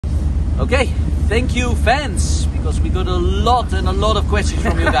Okay, thank you fans, because we got a lot of questions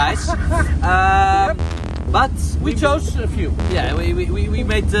from you guys. But we chose a few. Yeah, we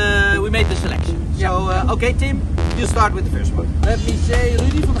made the selection. So okay, Tim, you start with the first one. Let me say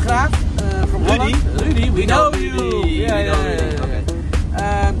Rudy van der Graaf from Holland. Rudy, we know you. Yeah. Okay.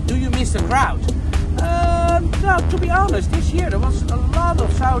 Do you miss the crowd? No, to be honest, this year there was a lot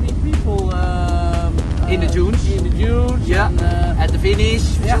of Saudi people in the dunes. Yeah. And, at the finish,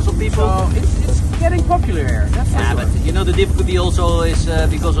 some people. So it's getting popular here. That's for sure. But you know the difficulty also is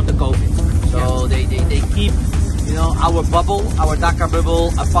because of the COVID. So they keep, you know, our bubble, our Dakar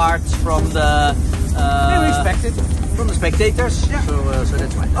bubble, apart from the. They respect it from the spectators. Yeah. So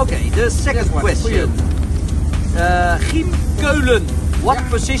that's fine. Okay, the second question. Giem Keulen. What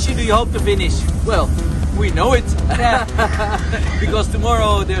position do you hope to finish? Well, we know it. Because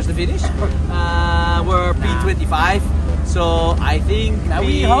tomorrow there's the finish. We're P25. So I think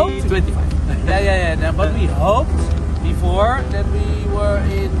we hope 25. Yeah. But we hoped before that we were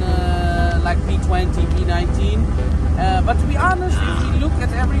in like P20, P19. But to be honest, if we look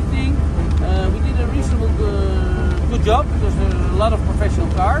at everything, we did a reasonable good job because there are a lot of professional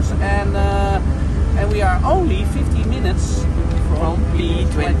cars, and we are only 15 minutes from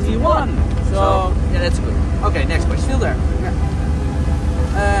P21. So yeah, that's good. Okay, next question. Still there. Yeah.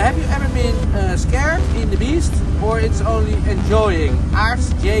 Have you ever been scared in the beast, or it's only enjoying?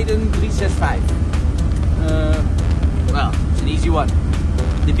 Aars Jaden 365. Well, it's an easy one.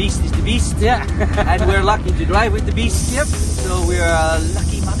 The beast is the beast. Yeah. And we're lucky to drive with the beast. Yep. So we're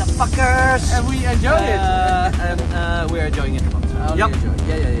lucky motherfuckers. And we enjoy it. And we're enjoying it a lot. Yep.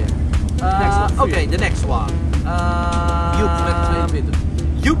 Yeah. Next one. Okay, the next one.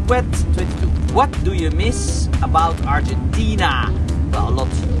 Joepwet22. What do you miss about Argentina? Well, a lot.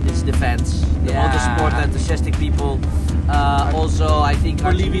 It's the fans, the motorsport enthusiastic people. Also, I think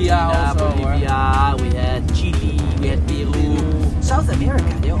Bolivia. Bolivia. We had Chile. We had Peru. South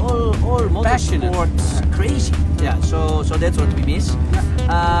America. They're all motorsport crazy. Yeah. So that's what we miss.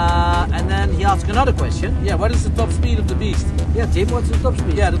 And then he asked another question. Yeah. What is the top speed of the beast? Yeah, Tim. What's the top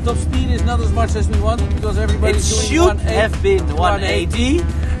speed? Yeah, the top speed is not as much as we wanted because everybody's doing should have been 180.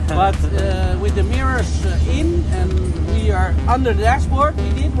 But with the mirrors in and we are under the dashboard, we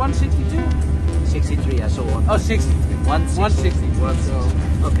did 162. 63, I saw one. Oh, 63. 160.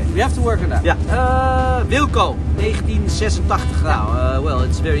 Okay. We have to work on that. Yeah. Wilco, 1986. Well,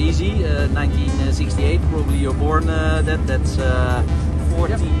 it's very easy. 1968. Probably you're born. That's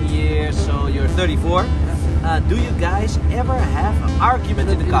 14 years. So you're 34. Do you guys ever have an argument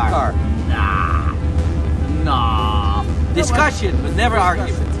in the car? Nah. Discussion, but never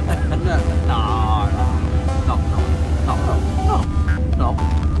argument. No.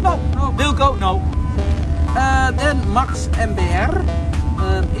 Wilco, no. Then Max MBR.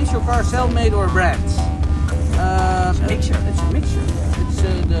 Is your car cell-made or brand? It's a mixture. It's a mixture. It's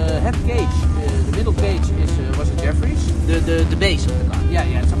the head cage. The middle cage was a Jeffries. The base of the car.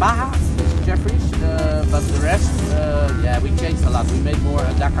 Yeah. It's a Baja. It's a Jeffries. But the rest, we changed a lot. We made more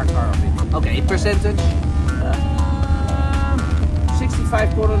a Dakar car of it. Okay, percentage.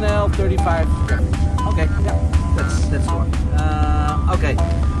 65 Coronel, 35 Jeffries. Okay, yeah, that's the one. Okay,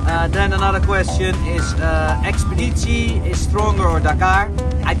 then another question is Expeditie is stronger or Dakar?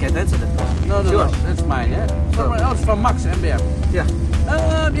 I can't answer that question. No, that's mine. Yeah. It's from Max MBR. Yeah.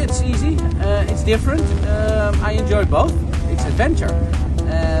 It's easy. It's different. I enjoy both. It's adventure,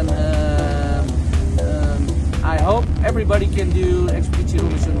 and I hope everybody can do Expeditie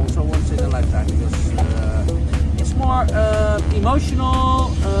Robinson also once in a lifetime because. It's more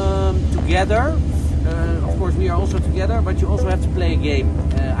emotional, together. Of course, we are also together, but you also have to play a game.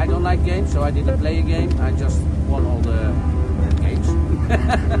 I don't like games, so I didn't play a game. I just won all the games.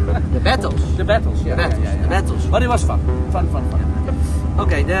 The battles. The battles, yeah. The battles. But it was fun. Fun.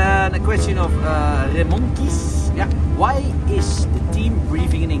 Okay, then a question of Remontis. Yeah. Why is the team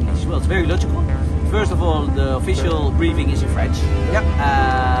briefing in English? Well, it's very logical. First of all, the official briefing is in French. Yeah.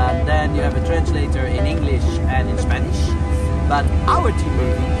 Then you have a translator in English and in Spanish. But our team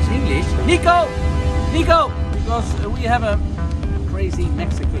briefing is in English. Nico! Because we have a crazy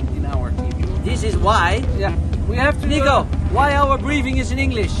Mexican in our team. This is why. Yeah. We have to. Nico, why our briefing is in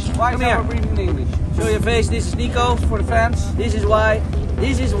English? Why is our briefing in English? Show your face. This is Nico for the fans. This is why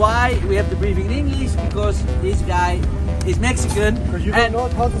we have the briefing in English, because this guy is Mexican. Because you don't know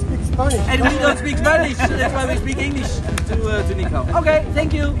how to speak Spanish. And we don't speak Spanish, so that's why we speak English to Nico. Okay,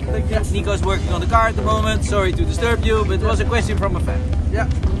 thank you. Nico's working on the car at the moment. Sorry to disturb you, but it was a question from a fan. Yeah.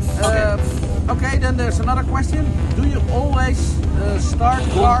 Okay, then there's another question. Do you always start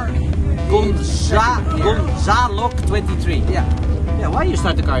car? Gonzalok 23. Yeah. Yeah. Why you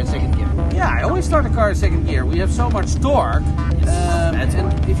start the car in second gear? Yeah, I always start a car in second gear. We have so much torque.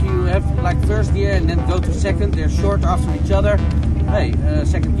 And if you have like first gear and then go to second, they're short after each other. Hey,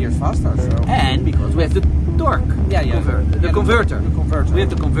 second gear is faster. So. And because we have the torque converter. The converter. We have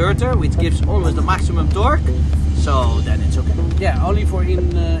the converter, which gives always the maximum torque. So then it's okay. Yeah, only for in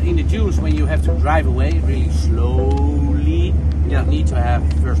the dunes when you have to drive away really slowly. You need to have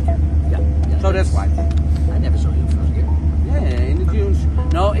first gear. Yeah. So that's why. I never saw you first gear. Yeah, in the dunes.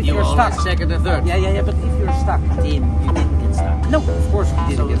 No, if you're stuck. Second and third. Yeah, but if you're stuck. You didn't get stuck. No, of course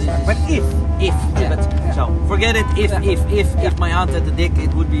you didn't get stuck. But if. So forget it. If my aunt had a dick,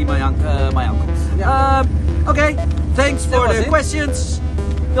 it would be my uncle. Yeah. Okay. Thanks for the questions.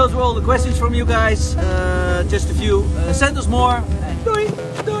 Those were all the questions from you guys. Just a few. Send us more. Doei.